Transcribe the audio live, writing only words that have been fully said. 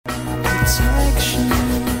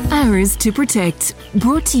Ours to Protect.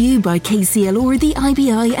 Brought to you by KCLR, the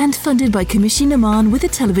IBI, and funded by Commission Niamh with a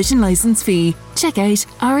television licence fee. Check out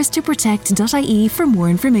ourstoprotect.ie for more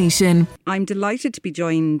information. I'm delighted to be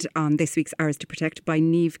joined on this week's Ours to Protect by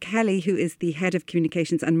Niamh Kelly, who is the Head of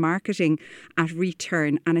Communications and Marketing at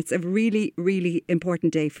Return. And it's a really, really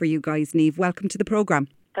important day for you guys, Niamh. Welcome to the programme.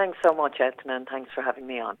 Thanks so much, Ethna, and thanks for having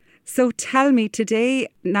me on. So tell me, today,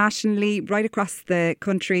 nationally, right across the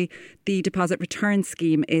country, the deposit return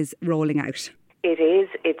scheme is rolling out. It is.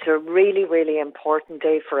 It's a really, really important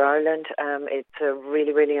day for Ireland. It's a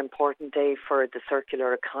really, really important day for the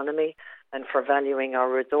circular economy and for valuing our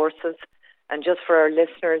resources. And just for our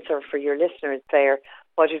listeners, or for your listeners there,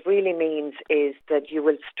 what it really means is that you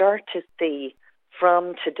will start to see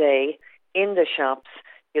from today in the shops,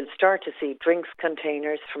 you'll start to see drinks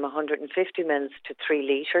containers from 150 mils to 3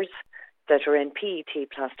 litres that are in PET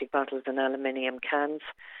plastic bottles and aluminium cans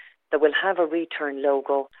that will have a return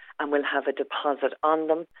logo and will have a deposit on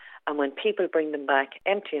them. And when people bring them back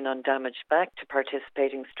empty and undamaged back to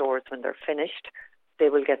participating stores when they're finished, they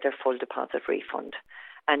will get their full deposit refund.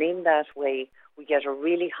 And in that way, we get a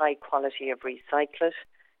really high quality of recyclate.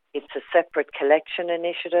 It's a separate collection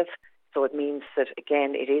initiative. So it means that,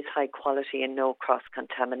 again, it is high quality and no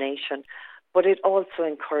cross-contamination. But it also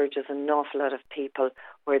encourages an awful lot of people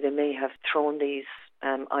where they may have thrown these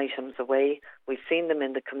items away. We've seen them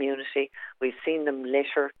in the community. We've seen them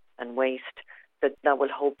litter and waste. That will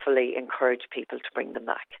hopefully encourage people to bring them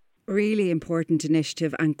back. Really important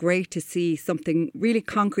initiative, and great to see something really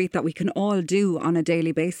concrete that we can all do on a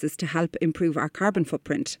daily basis to help improve our carbon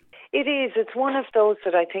footprint. It is. It's one of those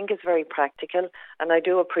that I think is very practical, and I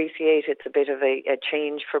do appreciate it's a bit of a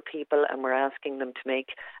change for people, and we're asking them to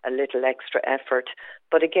make a little extra effort.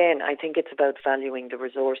 But again, I think it's about valuing the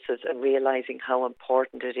resources and realising how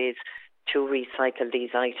important it is to recycle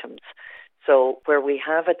these items. So where we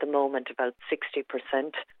have at the moment about 60%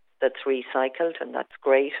 that's recycled, and that's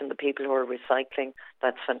great, and the people who are recycling,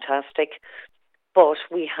 that's fantastic. But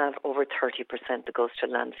we have over 30% that goes to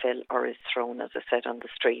landfill or is thrown, as I said, on the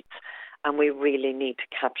streets. And we really need to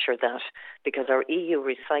capture that because our EU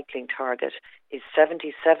recycling target is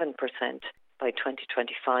 77% by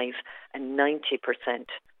 2025 and 90%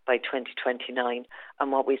 by 2029.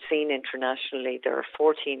 And what we've seen internationally, there are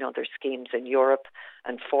 14 other schemes in Europe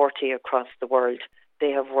and 40 across the world.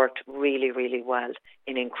 They have worked really, really well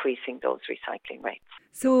in increasing those recycling rates.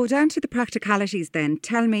 So down to the practicalities then,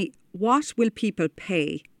 tell me, what will people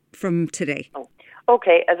pay from today?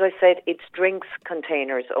 Okay, as I said, it's drinks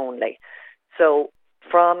containers only. So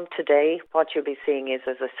from today, what you'll be seeing is,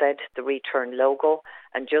 as I said, the return logo.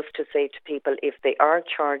 And just to say to people, if they are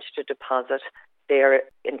charged a deposit, they are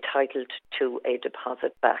entitled to a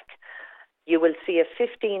deposit back. You will see a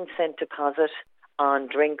 15-cent deposit on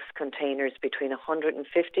drinks containers between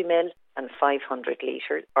 150 ml and 500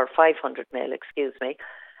 litres, or 500 ml,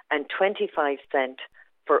 and 25 cent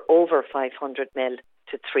for over 500 ml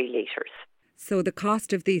to 3 litres. So the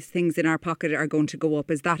cost of these things in our pocket are going to go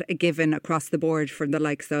up. Is that a given across the board from the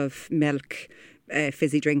likes of milk,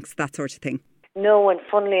 fizzy drinks, that sort of thing? No, and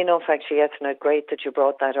funnily enough, actually, Ethna, great that you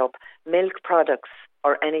brought that up. Milk products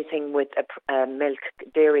or anything with a milk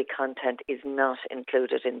dairy content is not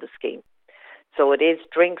included in the scheme. So it is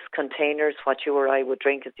drinks containers, what you or I would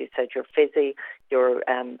drink, as you said, your fizzy, your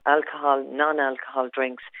alcohol, non-alcohol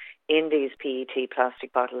drinks in these PET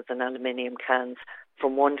plastic bottles and aluminium cans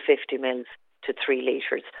from 150 mils to 3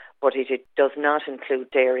 litres. But it does not include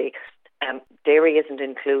dairy. Dairy isn't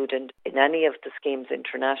included in any of the schemes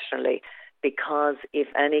internationally because if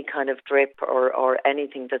any kind of drip or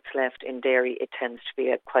anything that's left in dairy, it tends to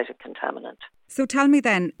be quite a contaminant. So tell me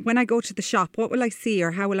then, when I go to the shop, what will I see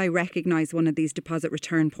or how will I recognise one of these deposit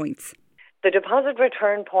return points? The deposit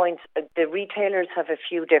return points, the retailers have a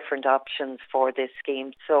few different options for this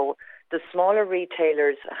scheme. So the smaller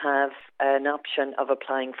retailers have an option of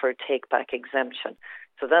applying for a take-back exemption.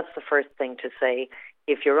 So that's the first thing to say.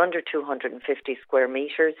 If you're under 250 square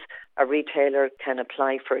metres, a retailer can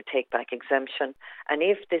apply for a take-back exemption. And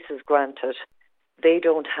if this is granted, they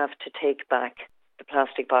don't have to take back the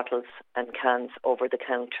plastic bottles and cans over the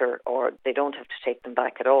counter, or they don't have to take them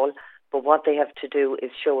back at all. But what they have to do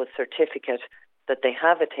is show a certificate that they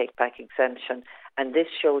have a take-back exemption, and this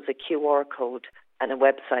shows a QR code and a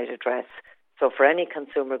website address. So for any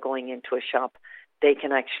consumer going into a shop, they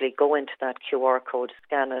can actually go into that QR code,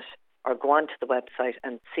 scan it, or go onto the website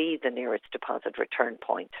and see the nearest deposit return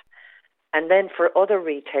point. And then for other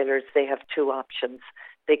retailers, they have two options.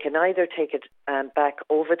 They can either take it back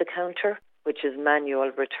over the counter, which is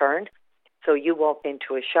manual return. So you walk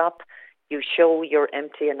into a shop, you show your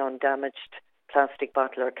empty and undamaged plastic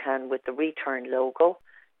bottle or can with the return logo.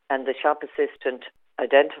 and the shop assistant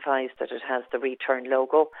identifies that it has the return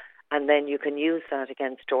logo, and then you can use that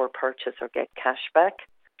against store purchase or get cash back.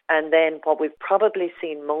 And then what we've probably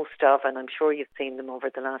seen most of, and I'm sure you've seen them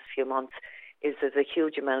over the last few months, is there's a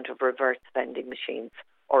huge amount of reverse vending machines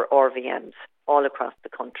or RVMs all across the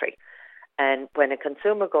country. And when a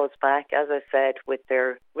consumer goes back, as I said, with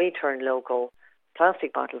their return logo,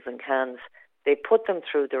 plastic bottles and cans, they put them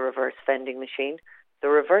through the reverse vending machine. The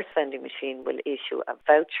reverse vending machine will issue a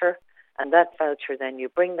voucher, and that voucher then you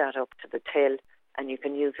bring that up to the till and you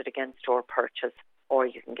can use it against store purchase or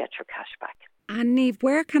you can get your cash back. And Niamh,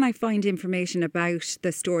 where can I find information about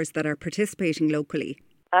the stores that are participating locally?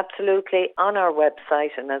 Absolutely, on our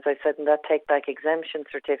website, and as I said, in that take back exemption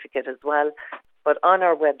certificate as well. But on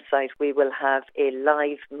our website, we will have a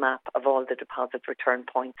live map of all the deposit return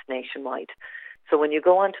points nationwide. So when you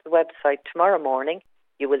go onto the website tomorrow morning,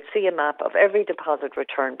 you will see a map of every deposit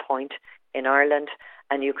return point in Ireland,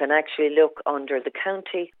 and you can actually look under the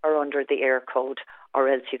county or under the air code, or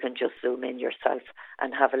else you can just zoom in yourself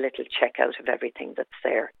and have a little checkout of everything that's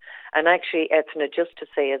there. And actually, Ethna, just to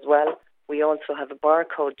say as well, we also have a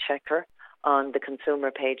barcode checker on the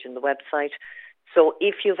consumer page in the website. So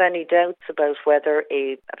if you've any doubts about whether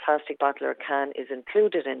a plastic bottle or can is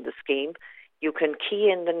included in the scheme, you can key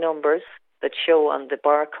in the numbers that show on the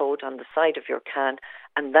barcode on the side of your can,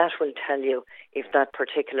 and that will tell you if that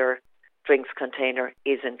particular drinks container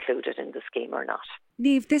is included in the scheme or not.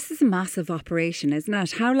 Niamh, this is a massive operation, isn't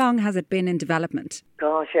it? How long has it been in development?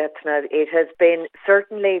 Gosh, Ethna, it has been,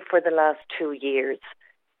 certainly for the last 2 years,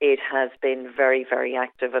 it has been very, very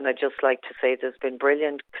active. And I'd just like to say there's been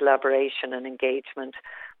brilliant collaboration and engagement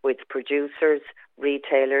with producers,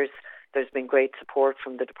 retailers. There's been great support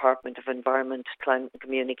from the Department of Environment, Climate and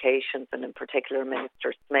Communications, and in particular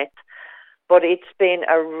Minister Smith. But it's been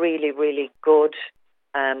a really, really good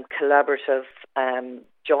collaborative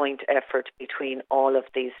joint effort between all of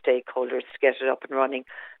these stakeholders to get it up and running,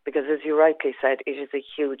 because as you rightly said, it is a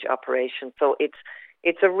huge operation. So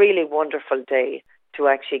it's a really wonderful day to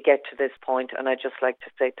actually get to this point, and I'd just like to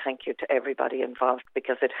say thank you to everybody involved,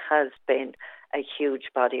 because it has been a huge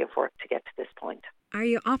body of work to get to this point. Are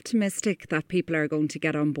you optimistic that people are going to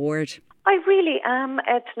get on board? I really am,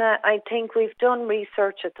 Ethna. I think we've done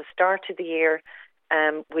research at the start of the year,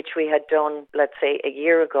 which we had done, let's say, a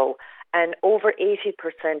year ago, and over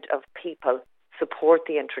 80% of people support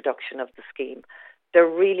the introduction of the scheme. They're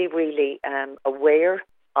really, really aware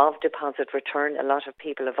of deposit return. A lot of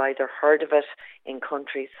people have either heard of it in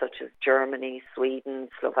countries such as Germany, Sweden,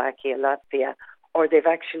 Slovakia, Latvia, or they've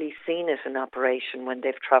actually seen it in operation when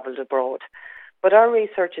they've travelled abroad. But our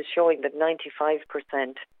research is showing that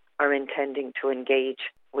 95% are intending to engage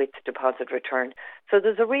with deposit return. So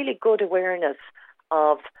there's a really good awareness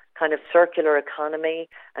of kind of circular economy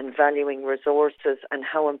and valuing resources and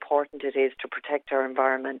how important it is to protect our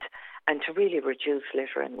environment and to really reduce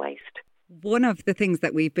litter and waste. One of the things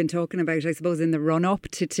that we've been talking about, I suppose, in the run-up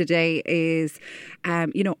to today is,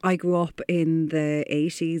 I grew up in the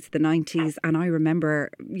 80s, the 90s, and I remember,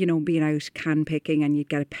 being out can picking and you'd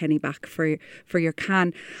get a penny back for your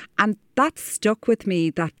can. And that stuck with me,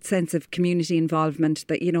 that sense of community involvement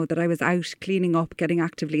that, that I was out cleaning up, getting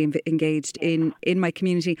actively engaged in my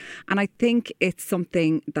community. And I think it's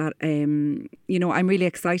something that, I'm really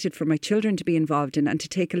excited for my children to be involved in and to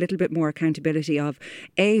take a little bit more accountability of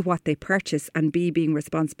A, what they purchase, and B, being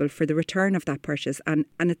responsible for the return of that purchase. And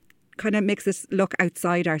it kind of makes us look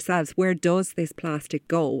outside ourselves. Where does this plastic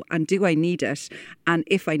go? And do I need it? And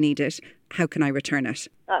if I need it, how can I return it?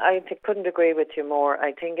 I couldn't agree with you more.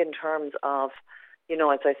 I think in terms of,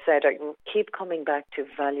 as I said, I keep coming back to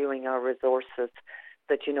valuing our resources,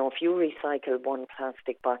 that, if you recycle one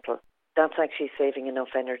plastic bottle, that's actually saving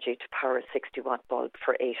enough energy to power a 60-watt bulb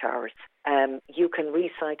for 8 hours. You can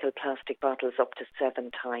recycle plastic bottles up to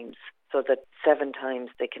 7 times, so that 7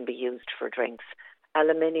 times they can be used for drinks.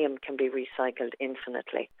 Aluminium can be recycled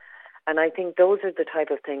infinitely. And I think those are the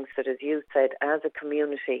type of things that, as you said, as a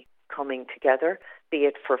community coming together, be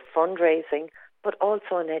it for fundraising, but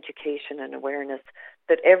also in education and awareness,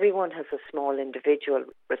 that everyone has a small individual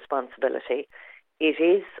responsibility. It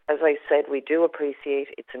is, as I said, we do appreciate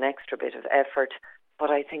it's an extra bit of effort, but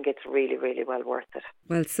I think it's really, really well worth it.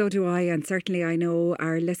 Well, so do I, and certainly I know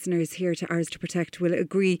our listeners here to Ours to Protect will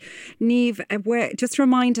agree. Niamh, just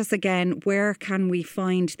remind us again, where can we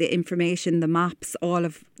find the information, the maps, all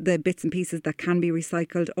of the bits and pieces that can be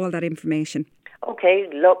recycled, all that information? Okay,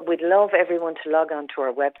 we'd love everyone to log on to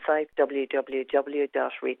our website,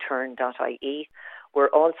 www.return.ie. We're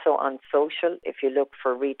also on social. If you look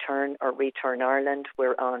for Return or Return Ireland,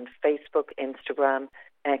 we're on Facebook, Instagram,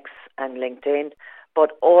 X and LinkedIn.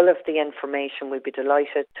 But all of the information, we'd be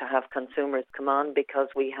delighted to have consumers come on, because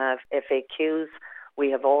we have FAQs, we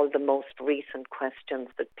have all the most recent questions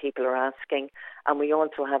that people are asking, and we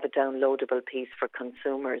also have a downloadable piece for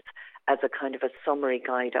consumers as a kind of a summary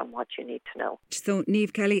guide on what you need to know. So,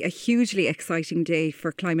 Niamh Kelly, a hugely exciting day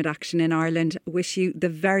for climate action in Ireland. Wish you the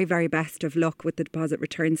very, very best of luck with the deposit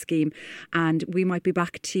return scheme, and we might be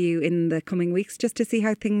back to you in the coming weeks just to see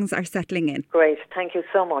how things are settling in. Great. Thank you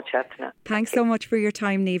so much, Ethna. Thanks so much for your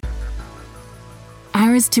time, Niamh.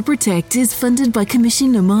 Ours to Protect is funded by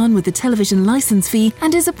Commission Oman with a television licence fee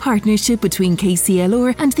and is a partnership between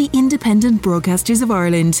KCLR and the Independent Broadcasters of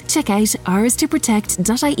Ireland. Check out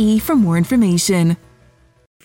ourstoprotect.ie for more information.